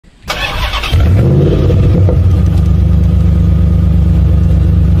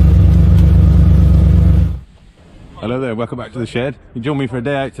back to the shed. You joined me for a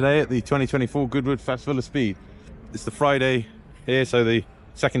day out today at the 2024 Goodwood Festival of Speed. It's the Friday here, so the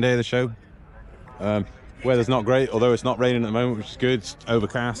second day of the show. Weather's not great, although it's not raining at the moment, which is good. It's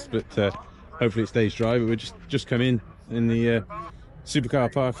overcast, but hopefully it stays dry. But we're just come in the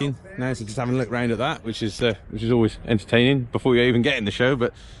supercar parking now, so just having a look round at that, which is always entertaining before you even get in the show.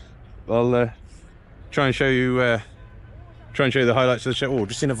 But I'll try and show you the highlights of the show. Oh,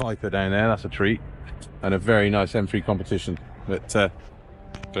 just seen a Viper down there. That's a treat, and a very nice M3 competition. But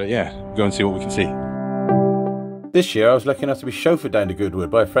yeah, go and see what we can see. This year I was lucky enough to be chauffeured down to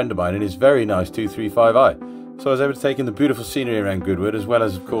Goodwood by a friend of mine in his very nice 235i. So I was able to take in the beautiful scenery around Goodwood, as well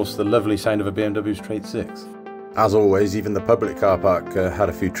as of course the lovely sound of a BMW Straight 6. As always, even the public car park had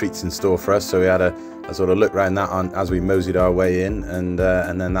a few treats in store for us, so we had a sort of look around that as we moseyed our way in, and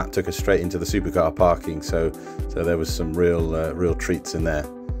then that took us straight into the supercar parking, so there was some real treats in there.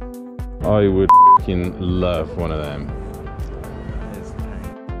 I would f***ing love one of them.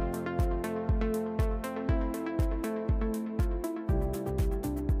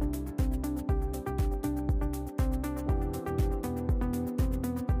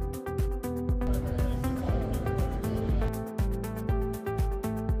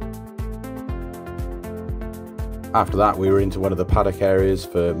 After that, we were into one of the paddock areas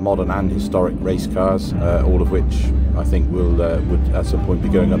for modern and historic race cars, all of which I think would at some point be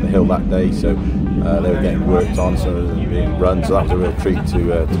going up the hill that day. So they were getting worked on, so they were being run. So that was a real treat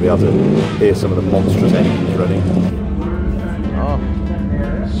to be able to hear some of the monstrous engines running. Oh,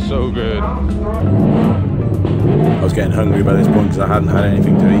 so good. I was getting hungry by this point because I hadn't had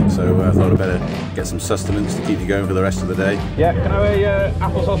anything to eat, so I thought I'd better get some sustenance to keep me going for the rest of the day. Yeah, can I have a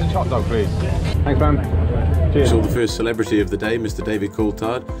apple sausage hot dog, please? Thanks, man. We saw the first celebrity of the day, Mr. David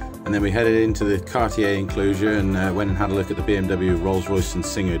Coulthard, and then we headed into the Cartier enclosure and went and had a look at the BMW, Rolls-Royce and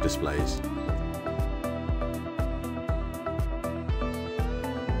Singer displays.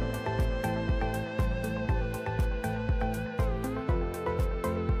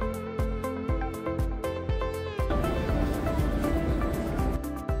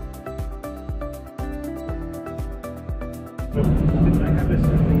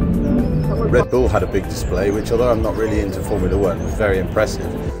 Red Bull had a big display, which, although I'm not really into Formula One, was very impressive.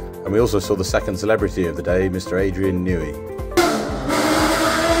 And we also saw the second celebrity of the day, Mr. Adrian Newey.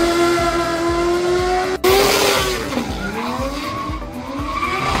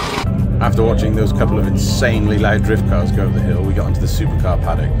 After watching those couple of insanely loud drift cars go up the hill, we got into the supercar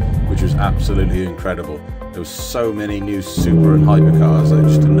paddock, which was absolutely incredible. There were so many new super and hyper cars that I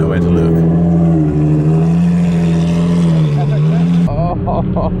just didn't know where to look.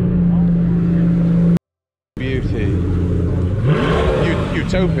 Oh. Beauty.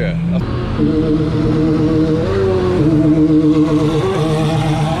 Utopia.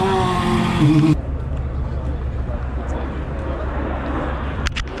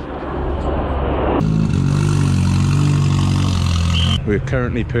 We're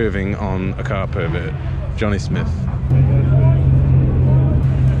currently perving on a car pervert, Johnny Smith.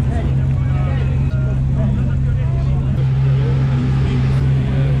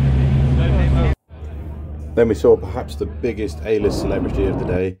 Then we saw perhaps the biggest A-list celebrity of the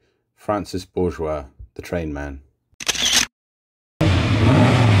day, Francis Bourgeois, the train man.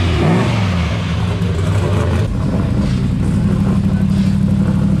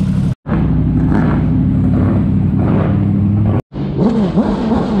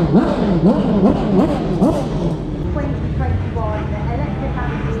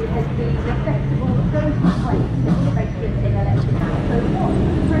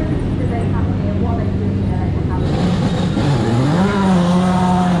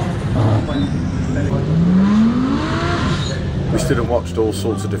 We stood and watched all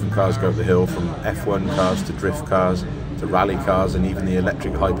sorts of different cars go up the hill, from F1 cars to drift cars to rally cars, and even the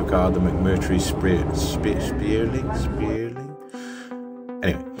electric hypercar, the McMurtry Spearling.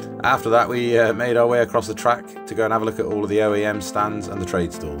 Anyway, after that we made our way across the track to go and have a look at all of the OEM stands and the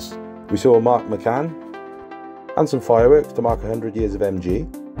trade stalls. We saw Mark McCann and some fireworks to mark 100 years of MG.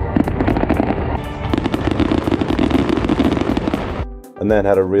 And then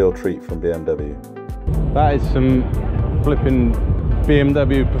had a real treat from BMW. That is some flipping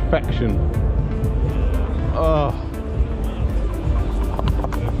BMW perfection. Oh,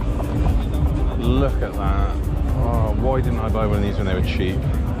 look at that. Oh, why didn't I buy one of these when they were cheap?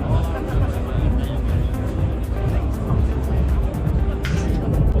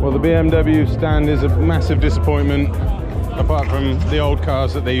 Well, the BMW stand is a massive disappointment, apart from the old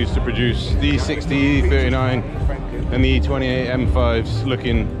cars that they used to produce, the E60, E39 and the E28 M5s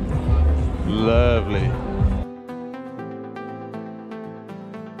looking lovely.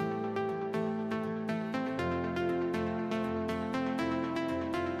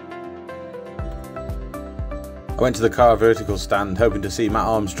 I went to the car vertical stand hoping to see Matt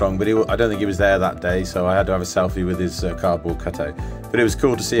Armstrong, but I don't think he was there that day, so I had to have a selfie with his cardboard cutout. But it was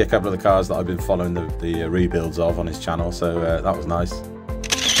cool to see a couple of the cars that I've been following the rebuilds of on his channel, so that was nice.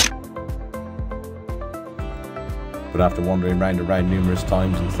 But after wandering round and round numerous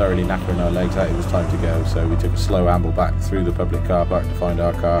times and thoroughly knackering our legs out, it was time to go, so we took a slow amble back through the public car park to find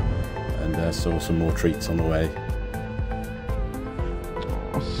our car, and saw some more treats on the way.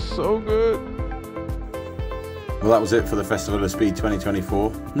 Oh, so good. Well, that was it for the Festival of Speed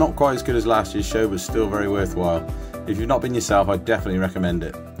 2024. Not quite as good as last year's show, but still very worthwhile. If you've not been yourself, I'd definitely recommend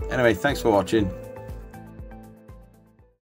it. Anyway, thanks for watching.